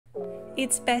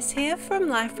It's Bess here from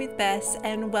Life with Bess,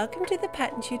 and welcome to the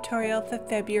pattern tutorial for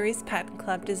February's Pattern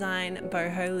Club design,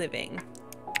 Boho Living.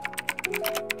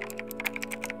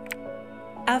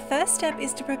 Our first step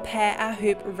is to prepare our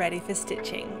hoop ready for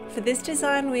stitching. For this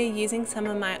design we are using some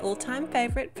of my all-time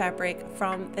favourite fabric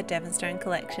from the Devonstone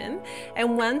collection,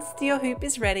 and once your hoop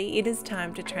is ready it is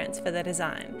time to transfer the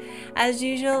design. As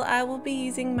usual I will be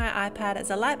using my iPad as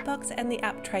a light box and the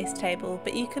app trace table,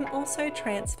 but you can also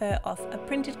transfer off a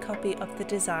printed copy of the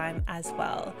design as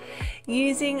well.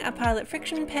 Using a pilot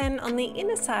friction pen on the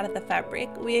inner side of the fabric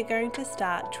we are going to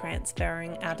start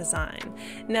transferring our design.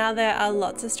 Now there are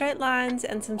lots of straight lines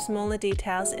and some smaller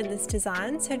details in this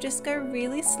design, so just go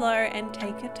really slow and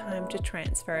take your time to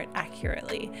transfer it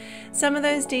accurately. Some of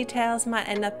those details might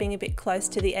end up being a bit close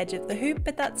to the edge of the hoop,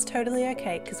 but that's totally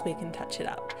okay because we can touch it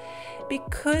up.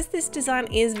 Because this design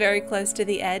is very close to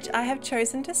the edge, I have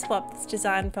chosen to swap this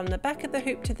design from the back of the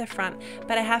hoop to the front,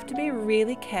 but I have to be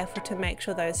really careful to make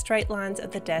sure those straight lines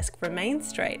of the desk remain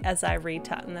straight as I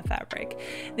retartan the fabric.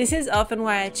 This is often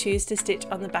why I choose to stitch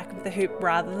on the back of the hoop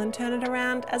rather than turn it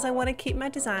around, as I want to keep my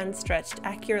design stretched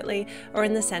accurately or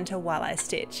in the center while I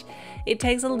stitch. It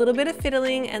takes a little bit of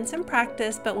fiddling and some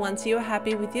practice, but once you are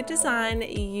happy with your design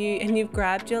and you've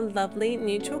grabbed your lovely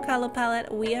neutral color palette,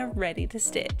 we are ready to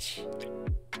stitch.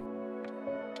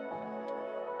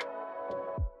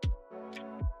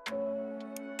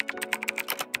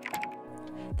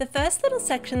 The first little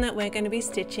section that we're going to be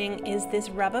stitching is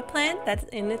this rubber plant that's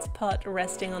in its pot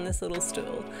resting on this little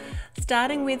stool.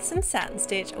 Starting with some satin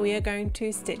stitch, we are going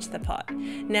to stitch the pot.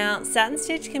 Now satin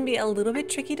stitch can be a little bit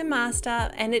tricky to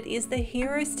master, and it is the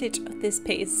hero stitch of this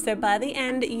piece, so by the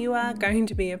end you are going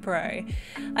to be a pro.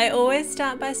 I always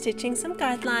start by stitching some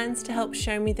guidelines to help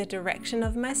show me the direction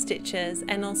of my stitches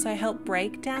and also help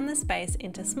break down the space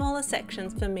into smaller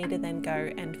sections for me to then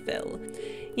go and fill.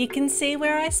 You can see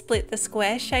where I split the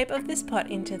square shape of this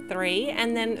pot into 3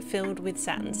 and then filled with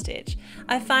satin stitch.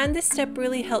 I find this step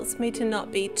really helps me to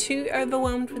not be too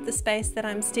overwhelmed with the space that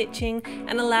I'm stitching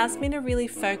and allows me to really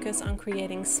focus on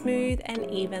creating smooth and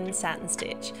even satin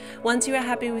stitch. Once you are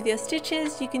happy with your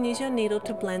stitches, you can use your needle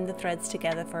to blend the threads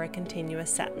together for a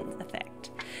continuous satin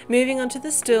effect. Moving on to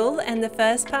the stool, and the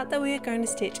first part that we are going to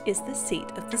stitch is the seat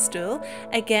of the stool.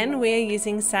 Again, we are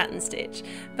using satin stitch,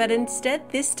 but instead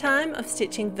this time of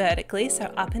stitching vertically, so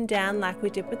up and down like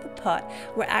we did with the pot,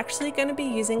 we're actually going to be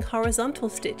using horizontal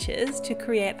stitches to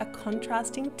create a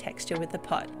contrasting texture with the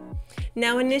pot.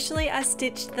 Now initially I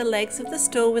stitched the legs of the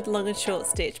stool with long and short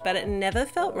stitch, but it never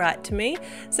felt right to me,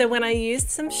 so when I used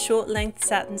some short length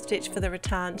satin stitch for the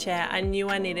rattan chair I knew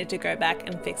I needed to go back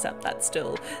and fix up that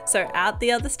stool. So out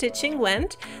the other stitching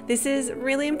went. This is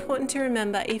really important to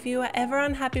remember. If you are ever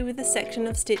unhappy with a section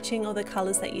of stitching or the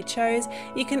colours that you chose,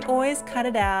 you can always cut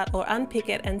it out or unpick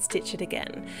it and stitch it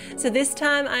again. So this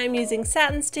time I am using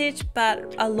satin stitch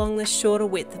but along the shorter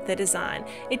width of the design.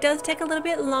 It does take a little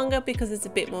bit longer because it's a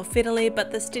bit more fiddly,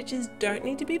 but the stitches don't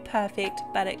need to be perfect,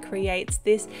 but it creates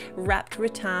this wrapped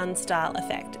rattan style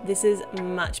effect. This is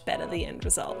much better, the end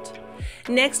result.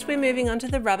 Next we're moving on to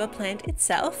the rubber plant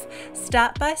itself.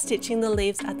 Start by stitching the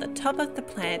leaves at the top of the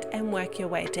plant and work your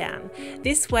way down.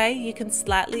 This way you can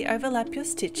slightly overlap your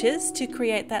stitches to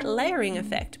create that layering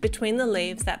effect between the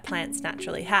leaves that plants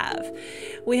naturally have.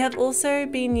 We have also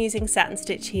been using satin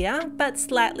stitch here, but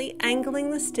slightly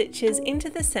angling the stitches into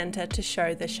the center to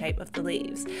show the shape of the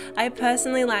leaves. I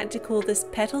personally like to call this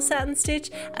petal satin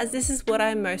stitch, as this is what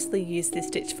I mostly use this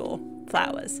stitch for,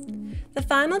 flowers. The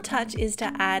final touch is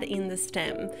to add in the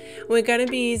stem. We're going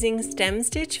to be using stem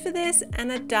stitch for this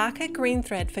and a darker green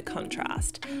thread for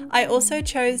contrast. I also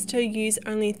chose to use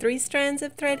only 3 strands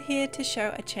of thread here to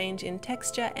show a change in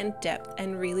texture and depth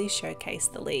and really showcase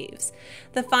the leaves.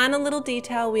 The final little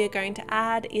detail we are going to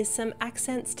add is some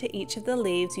accents to each of the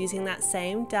leaves using that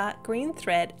same dark green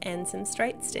thread and some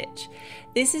straight stitch.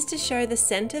 This is to show the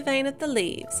center vein of the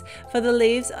leaves. For the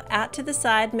leaves out to the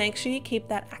side, make sure you keep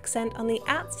that accent on the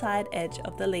outside edge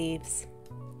of the leaves.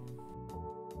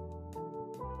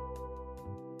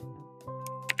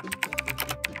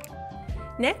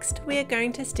 Next, we are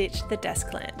going to stitch the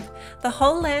desk lamp. The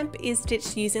whole lamp is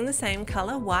stitched using the same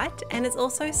colour, white, and it's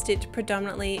also stitched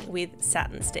predominantly with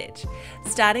satin stitch.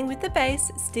 Starting with the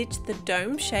base, stitch the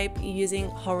dome shape using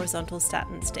horizontal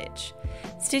satin stitch.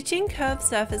 Stitching curved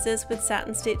surfaces with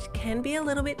satin stitch can be a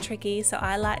little bit tricky, so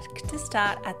I like to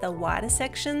start at the wider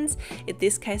sections, in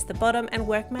this case the bottom, and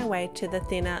work my way to the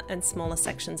thinner and smaller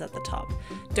sections at the top.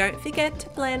 Don't forget to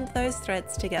blend those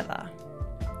threads together.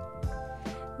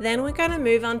 Then we're going to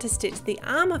move on to stitch the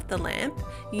arm of the lamp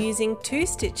using 2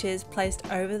 stitches placed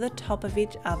over the top of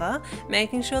each other,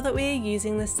 making sure that we are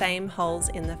using the same holes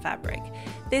in the fabric.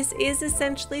 This is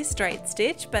essentially straight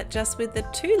stitch, but just with the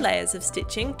 2 layers of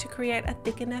stitching to create a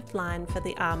thick enough line for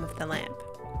the arm of the lamp.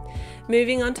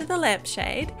 Moving on to the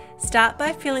lampshade, start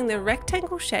by filling the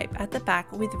rectangle shape at the back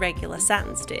with regular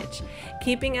satin stitch,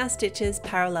 keeping our stitches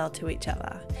parallel to each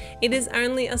other. It is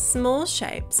only a small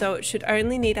shape, so it should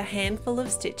only need a handful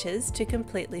of stitches to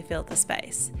completely fill the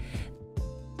space.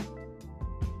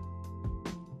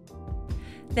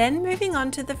 Then moving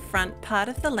on to the front part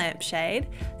of the lampshade,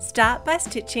 start by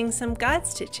stitching some guide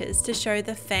stitches to show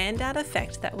the fanned out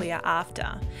effect that we are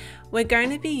after. We're going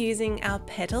to be using our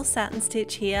petal satin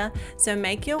stitch here, so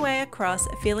make your way across,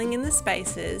 filling in the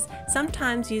spaces,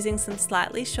 sometimes using some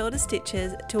slightly shorter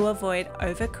stitches to avoid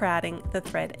overcrowding the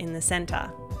thread in the center.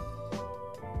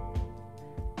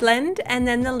 Blend, and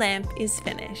then the lamp is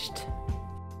finished.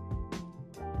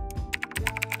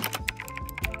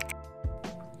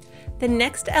 The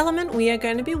next element we are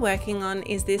going to be working on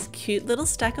is this cute little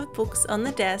stack of books on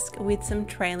the desk with some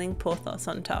trailing pothos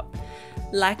on top.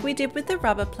 Like we did with the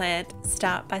rubber plant,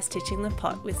 start by stitching the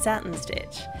pot with satin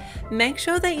stitch. Make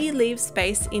sure that you leave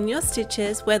space in your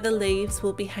stitches where the leaves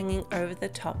will be hanging over the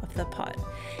top of the pot.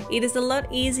 It is a lot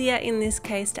easier in this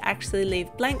case to actually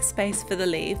leave blank space for the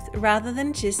leaves rather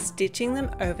than just stitching them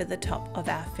over the top of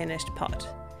our finished pot.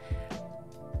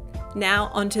 Now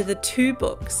onto the 2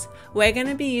 books. We're going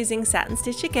to be using satin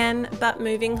stitch again, but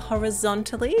moving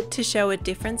horizontally to show a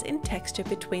difference in texture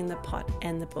between the pot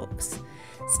and the books.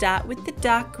 Start with the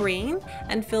dark green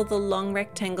and fill the long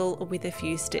rectangle with a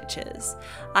few stitches.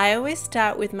 I always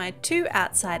start with my 2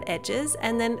 outside edges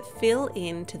and then fill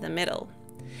into the middle.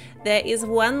 There is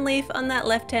 1 leaf on that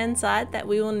left hand side that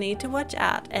we will need to watch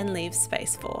out and leave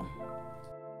space for.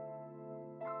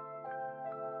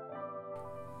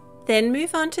 Then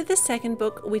move on to the second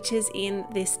book, which is in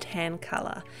this tan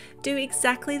color. Do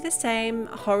exactly the same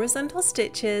horizontal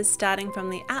stitches starting from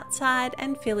the outside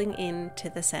and filling in to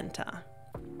the center.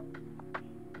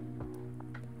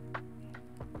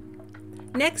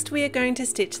 Next we are going to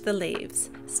stitch the leaves.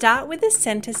 Start with the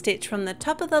center stitch from the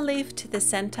top of the leaf to the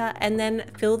center and then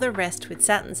fill the rest with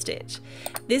satin stitch.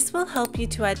 This will help you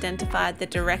to identify the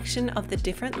direction of the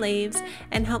different leaves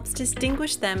and helps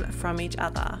distinguish them from each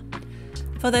other.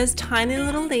 For those tiny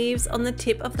little leaves on the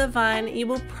tip of the vine, you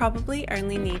will probably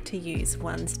only need to use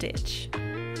 1 stitch.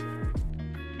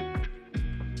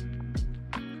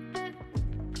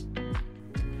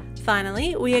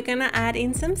 Finally, we are going to add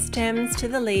in some stems to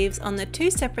the leaves on the 2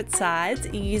 separate sides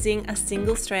using a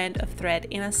single strand of thread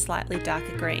in a slightly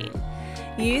darker green.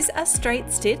 Use a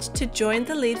straight stitch to join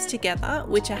the leaves together,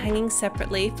 which are hanging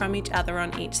separately from each other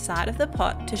on each side of the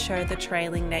pot to show the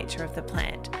trailing nature of the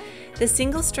plant. The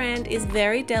single strand is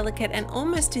very delicate and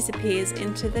almost disappears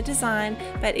into the design,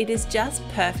 but it is just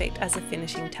perfect as a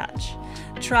finishing touch.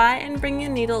 Try and bring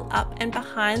your needle up and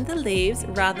behind the leaves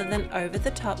rather than over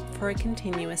the top for a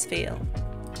continuous feel.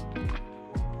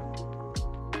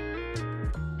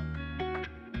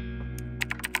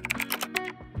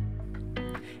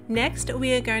 Next,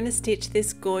 we are going to stitch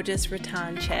this gorgeous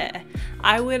rattan chair.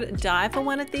 I would die for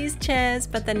one of these chairs,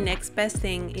 but the next best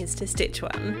thing is to stitch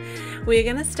one. We're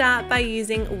going to start by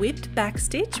using whipped back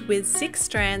stitch with 6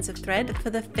 strands of thread for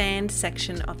the fanned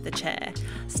section of the chair.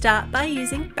 Start by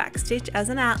using back stitch as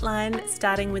an outline,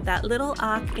 starting with that little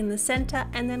arc in the center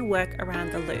and then work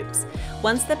around the loops.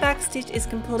 Once the back stitch is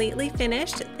completely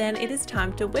finished, then it is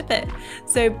time to whip it.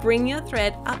 So bring your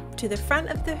thread up to the front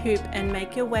of the hoop and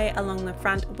make your way along the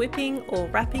front, whipping or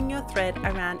wrapping your thread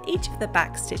around each of the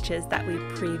back stitches that we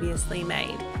previously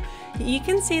made. You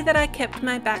can see that I kept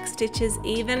my back stitches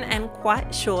even and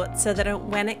quite short so that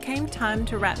when it came time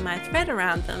to wrap my thread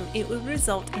around them, it would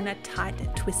result in a tight,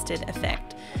 twisted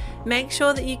effect. Make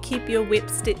sure that you keep your whip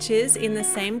stitches in the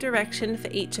same direction for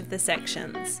each of the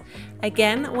sections.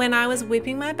 Again, when I was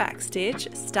whipping my back stitch,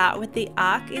 start with the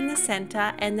arc in the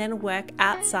center and then work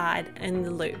outside in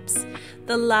the loops.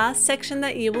 The last section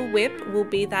that you will whip will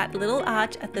be that little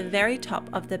arch at the very top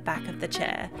of the back of the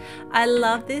chair. I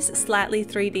love this slightly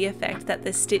 3D effect that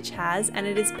the stitch has, and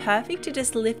it is perfect to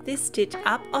just lift this stitch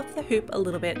up off the hoop a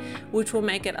little bit, which will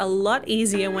make it a lot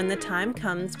easier when the time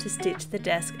comes to stitch the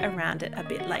desk around it a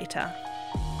bit later.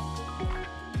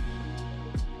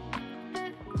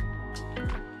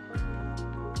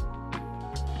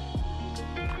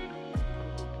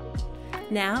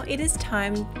 Now it is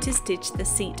time to stitch the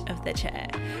seat of the chair.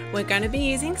 We're going to be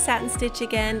using satin stitch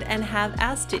again and have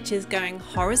our stitches going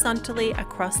horizontally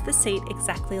across the seat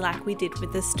exactly like we did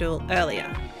with the stool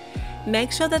earlier.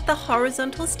 Make sure that the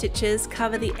horizontal stitches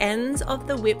cover the ends of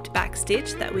the whipped back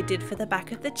stitch that we did for the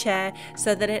back of the chair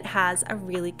so that it has a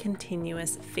really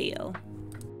continuous feel.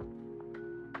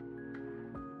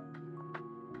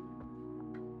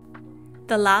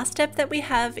 The last step that we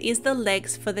have is the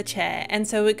legs for the chair, and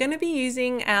so we're going to be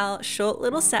using our short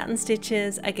little satin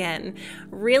stitches again.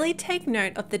 Really take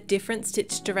note of the different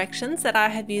stitch directions that I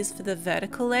have used for the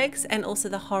vertical legs and also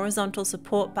the horizontal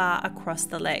support bar across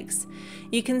the legs.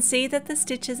 You can see that the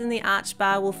stitches in the arch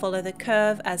bar will follow the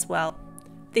curve as well.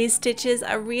 These stitches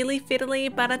are really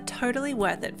fiddly but are totally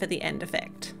worth it for the end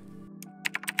effect.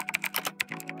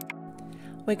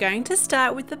 We're going to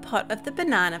start with the pot of the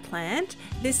banana plant.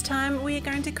 This time we are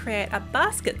going to create a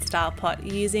basket style pot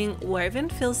using woven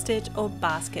fill stitch or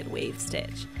basket weave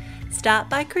stitch. Start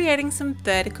by creating some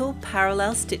vertical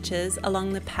parallel stitches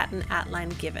along the pattern outline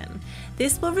given.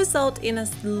 This will result in a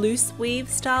loose weave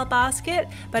style basket,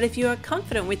 but if you are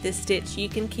confident with this stitch, you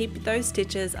can keep those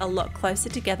stitches a lot closer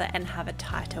together and have a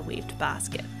tighter weaved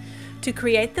basket. To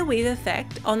create the weave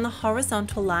effect, on the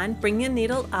horizontal line, bring your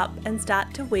needle up and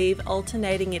start to weave,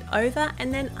 alternating it over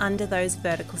and then under those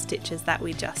vertical stitches that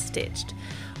we just stitched.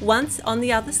 Once on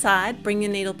the other side, bring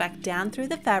your needle back down through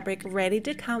the fabric, ready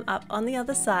to come up on the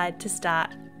other side to start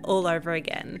all over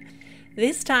again.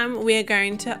 This time we are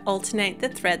going to alternate the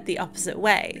thread the opposite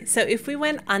way. So if we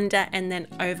went under and then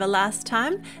over last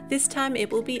time, this time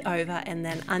it will be over and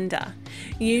then under.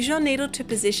 Use your needle to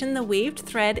position the weaved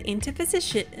thread into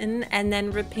position and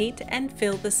then repeat and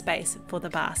fill the space for the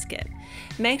basket.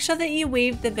 Make sure that you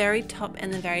weave the very top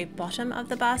and the very bottom of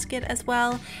the basket as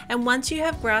well, and once you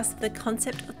have grasped the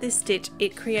concept of this stitch,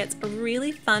 it creates a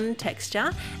really fun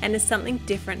texture and is something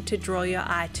different to draw your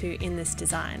eye to in this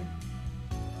design.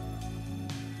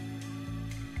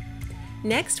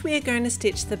 Next we are going to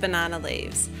stitch the banana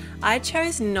leaves. I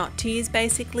chose not to use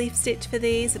basic leaf stitch for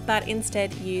these, but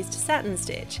instead used satin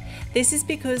stitch. This is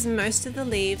because most of the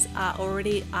leaves are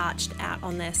already arched out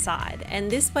on their side, and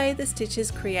this way the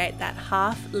stitches create that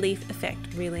half leaf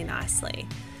effect really nicely.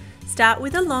 Start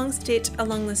with a long stitch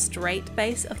along the straight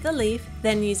base of the leaf,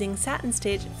 then using satin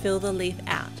stitch fill the leaf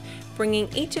out, bringing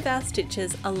each of our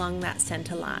stitches along that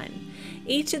center line.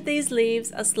 Each of these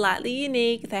leaves are slightly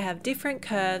unique, they have different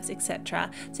curves, etc.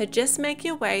 So just make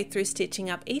your way through stitching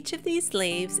up each of these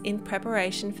leaves in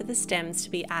preparation for the stems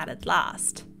to be added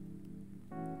last.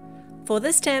 For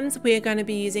the stems, we are going to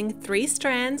be using 3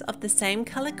 strands of the same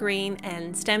color green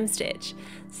and stem stitch.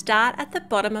 Start at the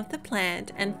bottom of the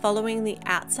plant and following the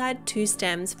outside 2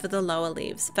 stems for the lower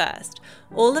leaves first.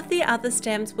 All of the other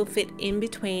stems will fit in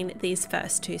between these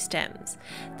first 2 stems.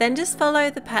 Then just follow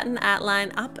the pattern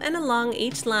outline up and along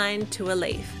each line to a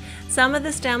leaf. Some of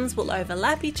the stems will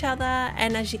overlap each other,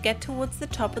 and as you get towards the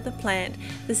top of the plant,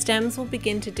 the stems will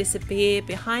begin to disappear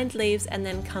behind leaves and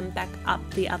then come back up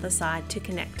the other side to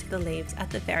connect to the leaves at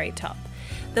the very top.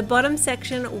 The bottom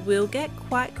section will get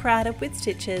quite crowded with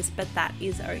stitches, but that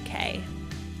is okay.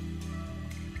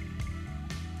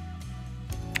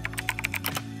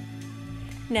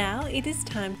 Now it is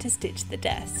time to stitch the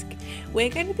desk. We're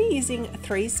going to be using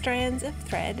 3 strands of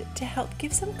thread to help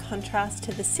give some contrast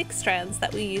to the 6 strands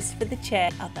that we used for the chair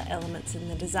and other elements in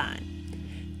the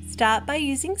design. Start by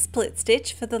using split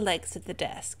stitch for the legs of the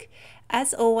desk.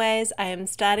 As always, I am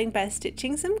starting by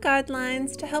stitching some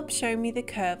guidelines to help show me the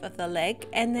curve of the leg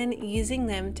and then using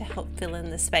them to help fill in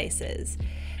the spaces.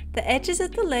 The edges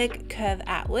of the leg curve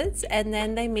outwards and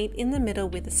then they meet in the middle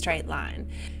with a straight line.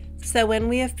 So when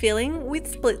we are filling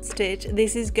with split stitch,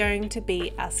 this is going to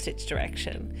be our stitch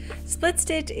direction. Split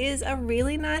stitch is a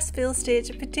really nice fill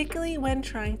stitch, particularly when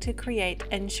trying to create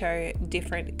and show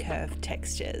different curve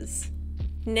textures.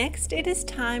 Next, it is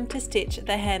time to stitch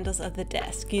the handles of the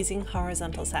desk using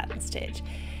horizontal satin stitch.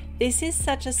 This is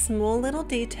such a small little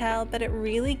detail, but it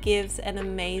really gives an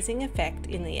amazing effect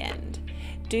in the end.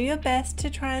 Do your best to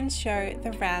try and show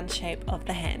the round shape of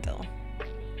the handle.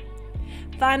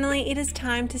 Finally, it is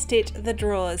time to stitch the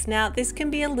drawers. Now this can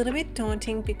be a little bit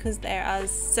daunting because there are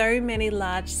so many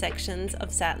large sections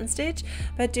of satin stitch,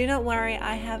 but do not worry,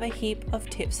 I have a heap of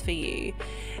tips for you.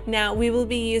 Now we will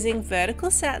be using vertical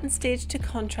satin stitch to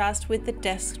contrast with the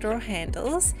desk drawer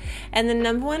handles, and the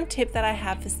number 1 tip that I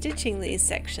have for stitching these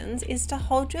sections is to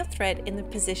hold your thread in the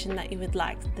position that you would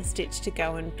like the stitch to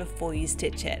go in before you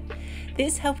stitch it.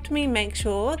 This helped me make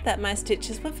sure that my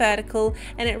stitches were vertical,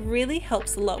 and it really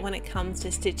helps a lot when it comes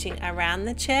to stitching around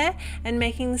the chair and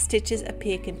making the stitches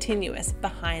appear continuous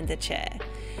behind the chair.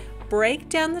 break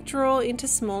down the drawer into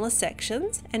smaller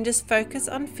sections and just focus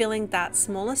on filling that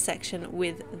smaller section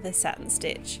with the satin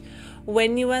stitch.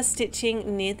 When you are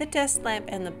stitching near the desk lamp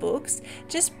and the books,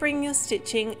 just bring your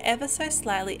stitching ever so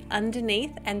slightly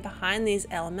underneath and behind these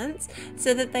elements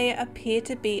so that they appear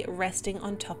to be resting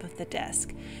on top of the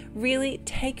desk. Really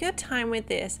take your time with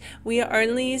this. We are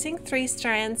only using 3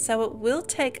 strands, so it will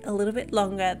take a little bit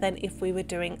longer than if we were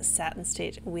doing satin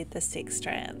stitch with the 6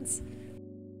 strands.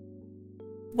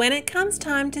 When it comes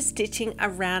time to stitching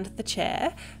around the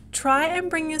chair, try and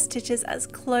bring your stitches as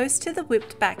close to the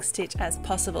whipped back stitch as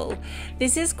possible.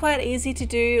 This is quite easy to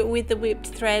do with the whipped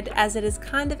thread as it is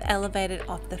kind of elevated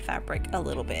off the fabric a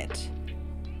little bit.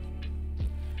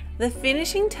 The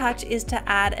finishing touch is to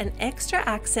add an extra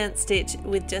accent stitch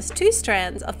with just 2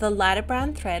 strands of the lighter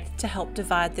brown thread to help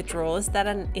divide the drawers that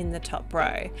are in the top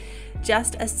row.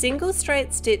 Just a single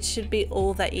straight stitch should be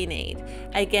all that you need.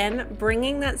 Again,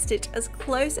 bringing that stitch as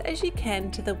close as you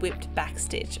can to the whipped back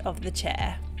stitch of the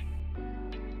chair.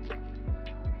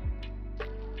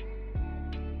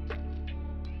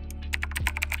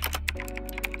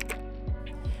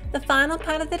 The final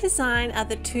part of the design are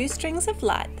the 2 strings of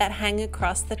light that hang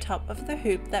across the top of the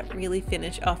hoop that really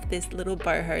finish off this little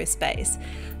boho space.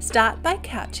 Start by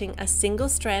couching a single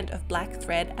strand of black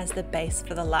thread as the base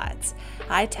for the lights.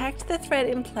 I tacked the thread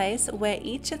in place where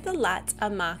each of the lights are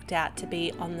marked out to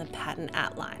be on the pattern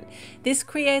outline. This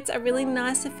creates a really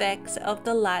nice effect of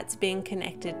the lights being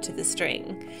connected to the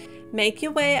string. Make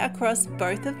your way across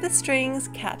both of the strings,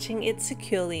 couching it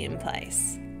securely in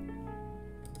place.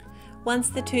 Once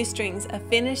the 2 strings are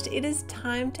finished, it is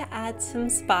time to add some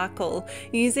sparkle.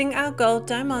 Using our gold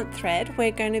diamant thread,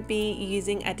 we're going to be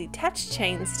using a detached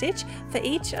chain stitch for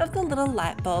each of the little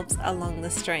light bulbs along the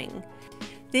string.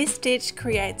 This stitch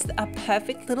creates a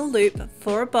perfect little loop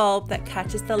for a bulb that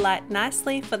catches the light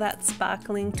nicely for that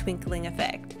sparkling, twinkling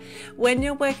effect. When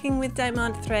you're working with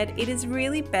diamant thread, it is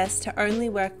really best to only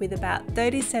work with about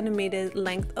 30 centimeters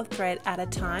length of thread at a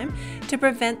time to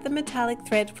prevent the metallic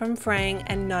thread from fraying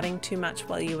and knotting too much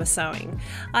while you are sewing.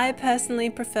 I personally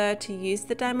prefer to use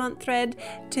the diamant thread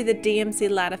to the DMC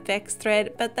Light Effects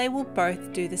thread, but they will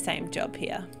both do the same job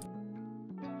here.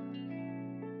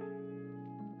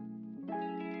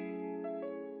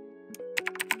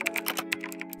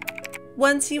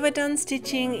 Once you are done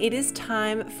stitching, it is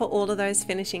time for all of those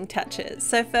finishing touches.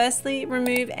 So firstly,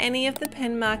 remove any of the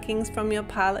pen markings from your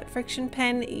Pilot friction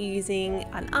pen using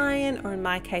an iron, or in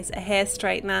my case a hair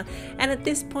straightener, and at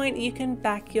this point you can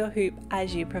back your hoop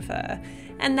as you prefer.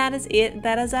 And that is it.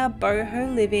 That is our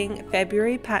Boho Living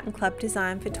February Pattern Club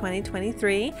design for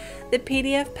 2023. The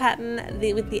PDF pattern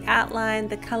with the outline,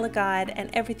 the color guide, and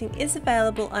everything is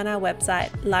available on our website,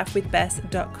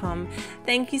 lifewithbess.com.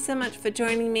 Thank you so much for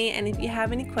joining me, and if you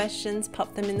have any questions,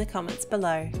 pop them in the comments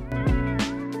below.